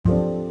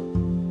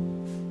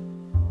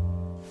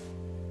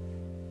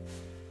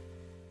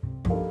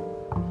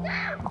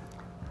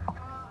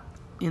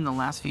In the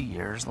last few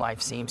years,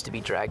 life seems to be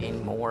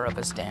dragging more of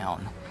us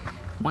down.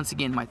 Once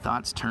again, my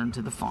thoughts turn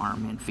to the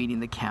farm and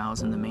feeding the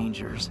cows in the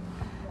mangers.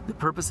 The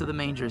purpose of the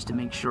manger is to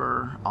make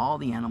sure all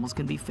the animals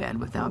can be fed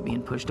without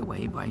being pushed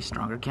away by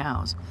stronger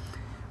cows.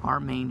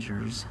 Our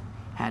mangers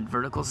had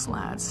vertical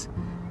slats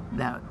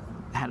that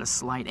had a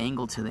slight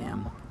angle to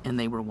them, and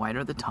they were wider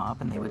at the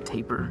top and they would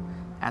taper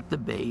at the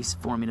base,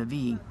 forming a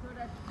V.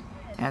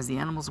 As the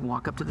animals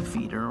walk up to the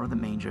feeder or the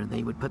manger,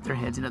 they would put their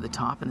heads into the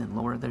top and then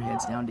lower their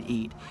heads down to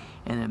eat,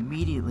 and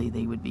immediately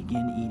they would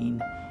begin eating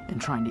and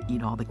trying to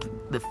eat all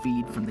the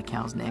feed from the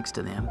cows next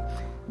to them,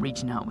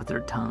 reaching out with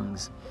their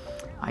tongues.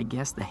 I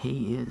guess the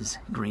hay is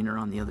greener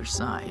on the other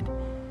side.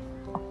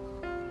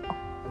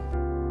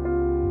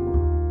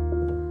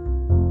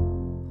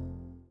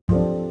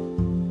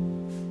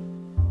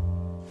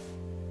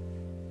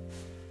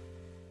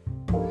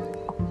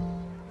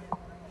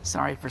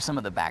 Sorry for some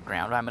of the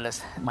background. I'm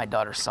at my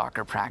daughter's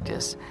soccer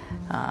practice.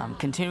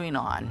 Continuing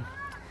on,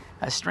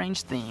 a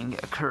strange thing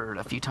occurred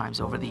a few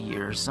times over the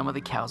years. Some of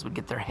the cows would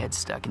get their heads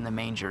stuck in the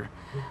manger.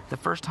 The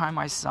first time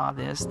I saw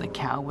this, the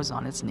cow was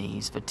on its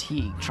knees,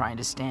 fatigued, trying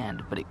to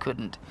stand, but it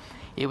couldn't.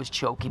 It was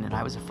choking, and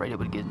I was afraid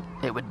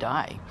it would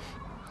die.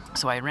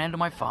 So I ran to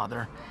my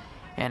father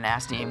and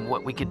asked him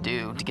what we could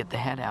do to get the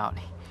head out.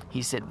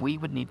 He said we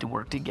would need to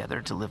work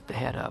together to lift the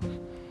head up.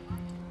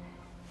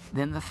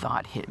 Then the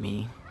thought hit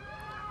me.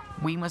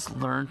 We must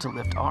learn to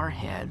lift our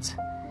heads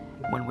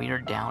when we are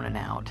down and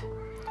out,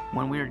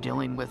 when we are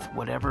dealing with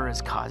whatever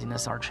is causing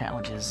us our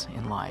challenges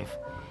in life.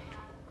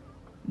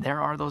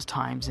 There are those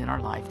times in our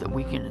life that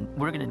we're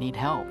going to need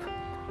help,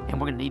 and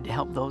we're going to need to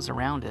help those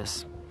around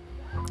us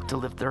to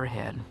lift their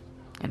head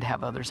and to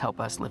have others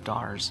help us lift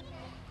ours.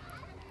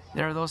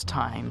 There are those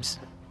times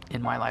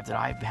in my life that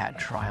I've had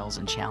trials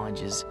and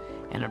challenges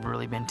and have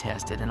really been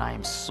tested, and I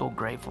am so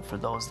grateful for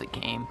those that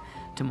came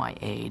to my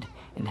aid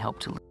and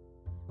helped to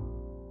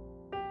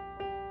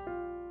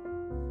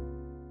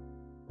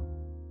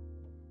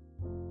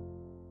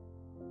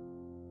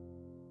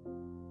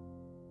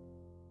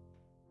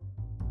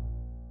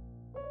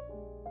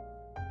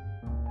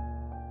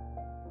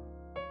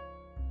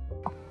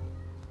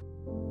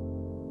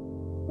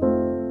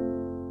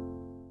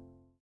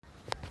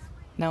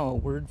Now a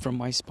word from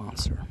my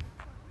sponsor.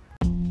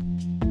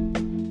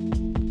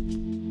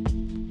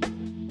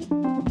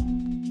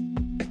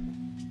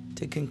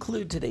 To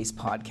conclude today's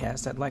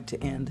podcast, I'd like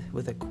to end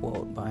with a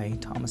quote by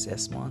Thomas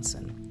S.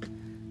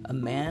 Monson. A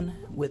man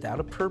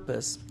without a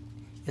purpose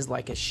is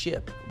like a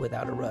ship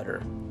without a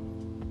rudder.